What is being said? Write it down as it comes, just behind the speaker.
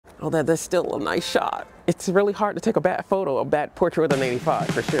Oh, that's still a nice shot. It's really hard to take a bad photo, a bad portrait with an 85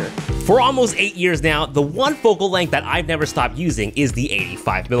 for sure. For almost 8 years now, the one focal length that I've never stopped using is the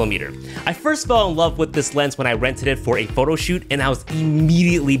 85mm. I first fell in love with this lens when I rented it for a photo shoot, and I was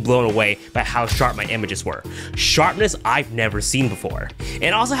immediately blown away by how sharp my images were. Sharpness I've never seen before.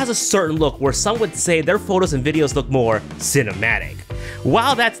 It also has a certain look where some would say their photos and videos look more cinematic.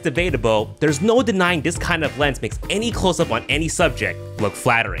 While that's debatable, there's no denying this kind of lens makes any close-up on any subject look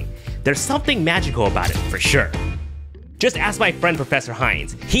flattering. There's something magical about it, for sure. Just ask my friend Professor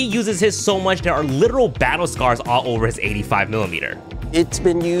Hines. He uses his so much there are literal battle scars all over his 85mm. It's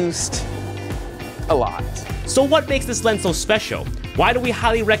been used a lot. So what makes this lens so special? Why do we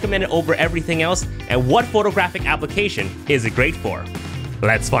highly recommend it over everything else? And what photographic application is it great for?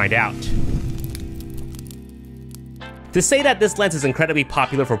 Let's find out. To say that this lens is incredibly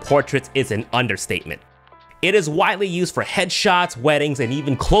popular for portraits is an understatement. It is widely used for headshots, weddings, and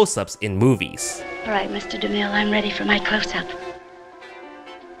even close-ups in movies. All right, Mr. DeMille, I'm ready for my close-up.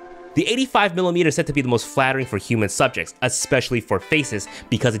 The 85mm is said to be the most flattering for human subjects, especially for faces,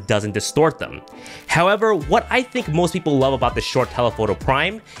 because it doesn't distort them. However, what I think most people love about the short telephoto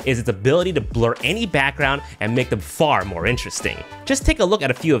prime is its ability to blur any background and make them far more interesting. Just take a look at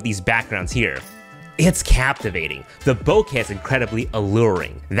a few of these backgrounds here. It's captivating. The bokeh is incredibly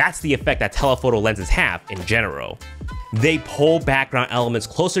alluring. That's the effect that telephoto lenses have in general. They pull background elements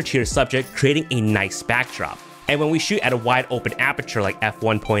closer to your subject, creating a nice backdrop. And when we shoot at a wide open aperture like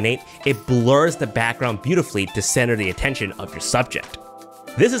f1.8, it blurs the background beautifully to center the attention of your subject.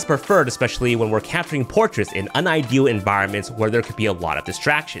 This is preferred especially when we're capturing portraits in unideal environments where there could be a lot of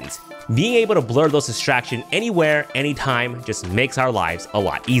distractions. Being able to blur those distractions anywhere, anytime just makes our lives a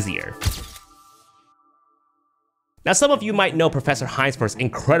lot easier. Now, some of you might know Professor Hines for his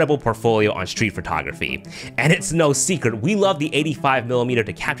incredible portfolio on street photography, and it's no secret we love the 85mm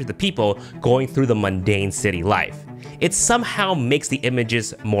to capture the people going through the mundane city life. It somehow makes the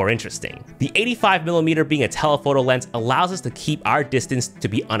images more interesting. The 85mm being a telephoto lens allows us to keep our distance to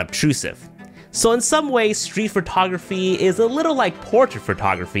be unobtrusive. So in some ways, street photography is a little like portrait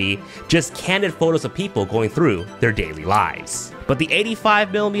photography, just candid photos of people going through their daily lives. But the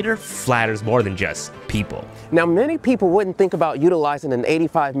 85mm flatters more than just people. Now, many people wouldn't think about utilizing an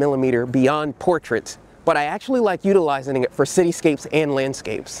 85mm beyond portraits, but I actually like utilizing it for cityscapes and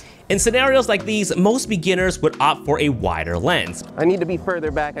landscapes. In scenarios like these, most beginners would opt for a wider lens. I need to be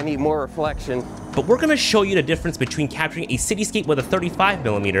further back, I need more reflection. But we're gonna show you the difference between capturing a cityscape with a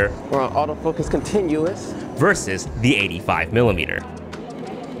 35mm or autofocus continuous versus the 85mm.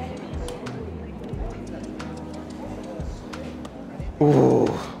 Ooh,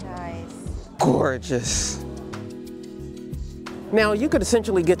 Nice. gorgeous. Now, you could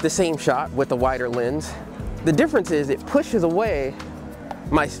essentially get the same shot with a wider lens. The difference is it pushes away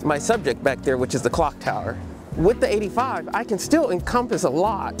my subject back there, which is the clock tower. With the 85, I can still encompass a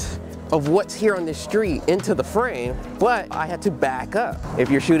lot of what's here on the street into the frame, but I had to back up. If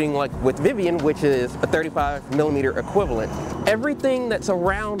you're shooting like with Vivian, which is a 35mm equivalent, everything that's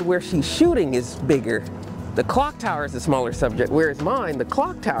around where she's shooting is bigger. The clock tower is the smaller subject, whereas mine, the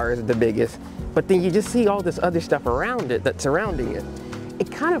clock tower is the biggest, but then you just see all this other stuff around it that's surrounding it. It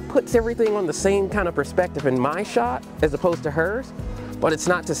kind of puts everything on the same kind of perspective in my shot as opposed to hers, but it's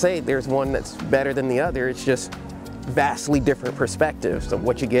not to say there's one that's better than the other, it's just vastly different perspectives of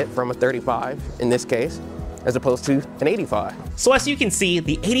what you get from a 35 in this case, as opposed to an 85. So as you can see,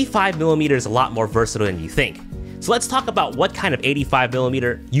 the 85mm is a lot more versatile than you think. So let's talk about what kind of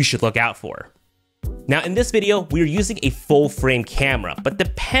 85mm you should look out for. Now in this video, we're using a full frame camera, but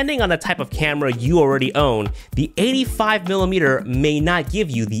depending on the type of camera you already own, the 85mm may not give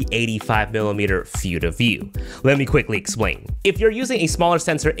you the 85mm field of view. Let me quickly explain. If you're using a smaller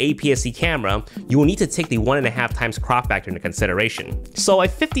sensor APS-C camera, you will need to take the 1.5 times crop factor into consideration. So a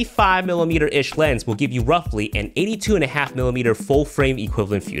 55mm-ish lens will give you roughly an 82.5mm full frame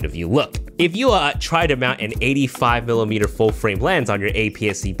equivalent field of view look. If you try to mount an 85mm full frame lens on your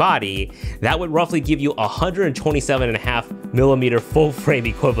APS-C body, that would roughly give you a 127.5mm full frame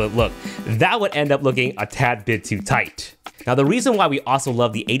equivalent look. That would end up looking a tad bit too tight. Now the reason why we also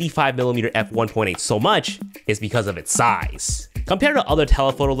love the 85mm f1.8 so much is because of its size. Compared to other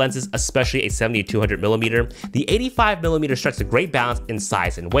telephoto lenses, especially a 70-200mm, the 85mm strikes a great balance in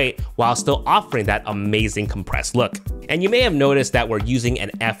size and weight while still offering that amazing compressed look. And you may have noticed that we're using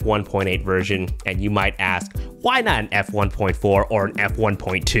an f1.8 version, and you might ask, why not an f1.4 or an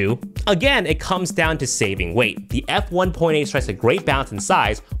f1.2? Again, it comes down to saving weight. The f1.8 strikes a great balance in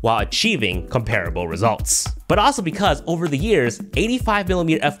size while achieving comparable results. But also because over the years,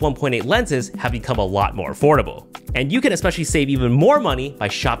 85mm f1.8 lenses have become a lot more affordable. And you can especially save even more money by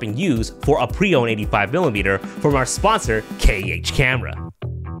shopping used for a pre-owned 85mm from our sponsor, KH Camera.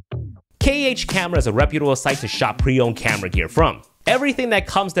 KH Camera is a reputable site to shop pre-owned camera gear from. Everything that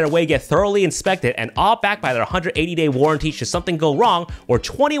comes their way get thoroughly inspected and all backed by their 180-day warranty should something go wrong, or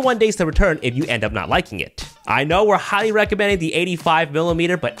 21 days to return if you end up not liking it. I know we're highly recommending the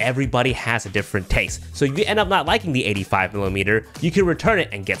 85mm, but everybody has a different taste. So if you end up not liking the 85mm, you can return it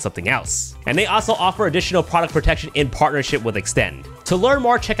and get something else. And they also offer additional product protection in partnership with Extend. To learn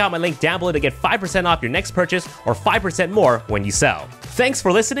more, check out my link down below to get 5% off your next purchase or 5% more when you sell. Thanks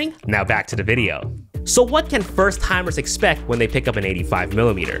for listening. Now back to the video. So what can first timers expect when they pick up an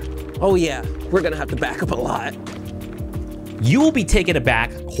 85mm? Oh yeah, we're gonna have to back up a lot. You will be taken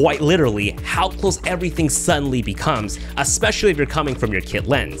aback, quite literally, how close everything suddenly becomes, especially if you're coming from your kit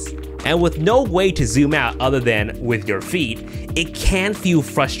lens. And with no way to zoom out other than with your feet, it can feel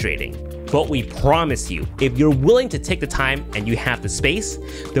frustrating. But we promise you, if you're willing to take the time and you have the space,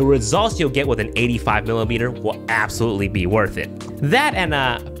 the results you'll get with an 85mm will absolutely be worth it. That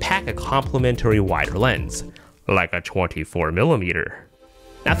and pack a complimentary wider lens, like a 24mm.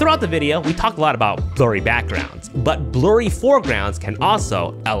 Now throughout the video, we talked a lot about blurry backgrounds, but blurry foregrounds can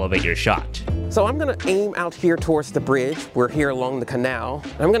also elevate your shot. So I'm gonna aim out here towards the bridge. We're here along the canal.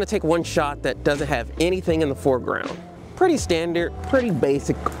 I'm gonna take one shot that doesn't have anything in the foreground. Pretty standard, pretty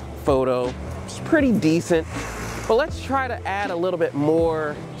basic photo. It's pretty decent, but let's try to add a little bit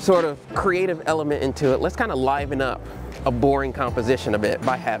more sort of creative element into it. Let's kind of liven up a boring composition a bit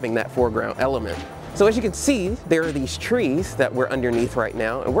by having that foreground element. So as you can see, there are these trees that we're underneath right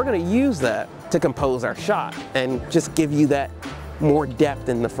now, and we're going to use that to compose our shot and just give you that more depth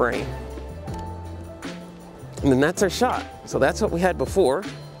in the frame. And then that's our shot. So that's what we had before,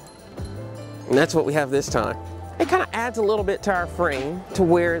 and that's what we have this time. It kind of adds a little bit to our frame to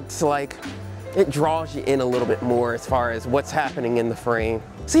where it's like, it draws you in a little bit more as far as what's happening in the frame.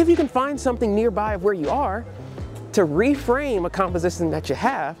 See if you can find something nearby of where you are to reframe a composition that you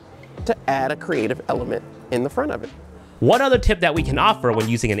have to add a creative element in the front of it. One other tip that we can offer when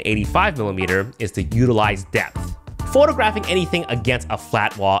using an 85mm is to utilize depth. Photographing anything against a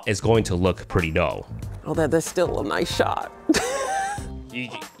flat wall is going to look pretty dull. Oh, that's still a nice shot.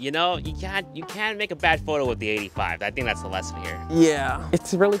 You know, you can't make a bad photo with the 85. I think that's the lesson here. Yeah,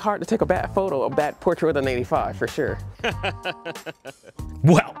 it's really hard to take a bad photo, a bad portrait with an 85 for sure.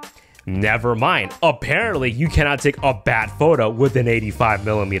 Well, never mind. Apparently, you cannot take a bad photo with an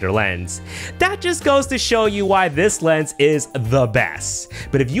 85mm lens. That just goes to show you why this lens is the best.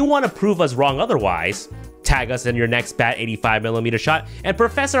 But if you want to prove us wrong otherwise, tag us in your next bad 85mm shot, and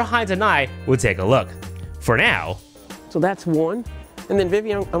Professor Hines and I will take a look. For now. So that's one. And then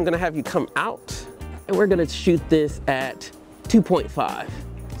Vivian, I'm gonna have you come out and we're gonna shoot this at 2.5.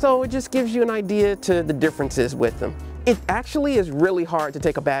 So it just gives you an idea to the differences with them. It actually is really hard to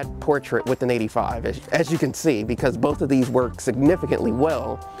take a bad portrait with an 85, as you can see, because both of these work significantly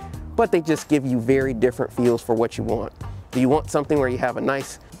well, but they just give you very different feels for what you want. Do you want something where you have a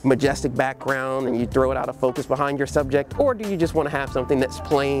nice majestic background and you throw it out of focus behind your subject, or do you just want to have something that's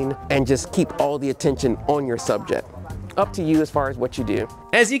plain and just keep all the attention on your subject? Up to you as far as what you do.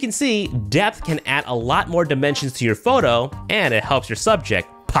 As you can see, depth can add a lot more dimensions to your photo, and it helps your subject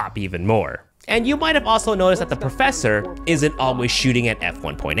pop even more. And you might have also noticed that the professor isn't always shooting at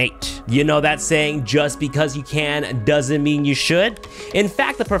f1.8. You know that saying, just because you can doesn't mean you should? In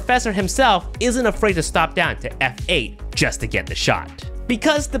fact, the professor himself isn't afraid to stop down to f8 just to get the shot.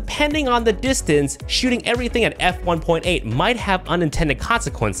 Because depending on the distance, shooting everything at f1.8 might have unintended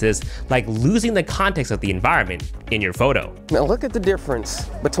consequences, like losing the context of the environment in your photo. Now look at the difference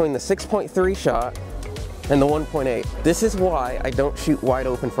between the 6.3 shot and the 1.8. This is why I don't shoot wide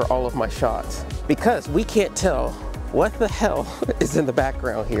open for all of my shots, because we can't tell what the hell is in the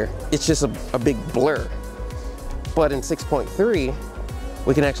background here. It's just a big blur. But in 6.3,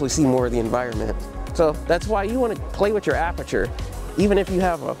 we can actually see more of the environment. So that's why you want to play with your aperture. Even if you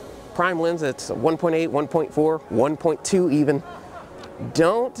have a prime lens that's 1.8, 1.4, 1.2 even,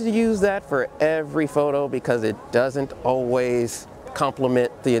 don't use that for every photo because it doesn't always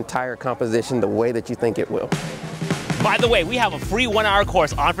complement the entire composition the way that you think it will. By the way, we have a free 1-hour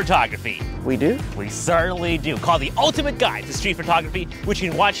course on photography. We do? We certainly do, called The Ultimate Guide to Street Photography, which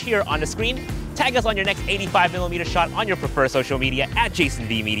you can watch here on the screen. Tag us on your next 85mm shot on your preferred social media at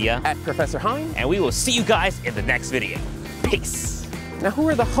JasonVMedia, at Professor Hines, and we will see you guys in the next video. Peace. Now, who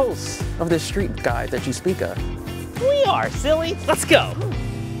are the hosts of this street guide that you speak of? We are, silly. Let's go.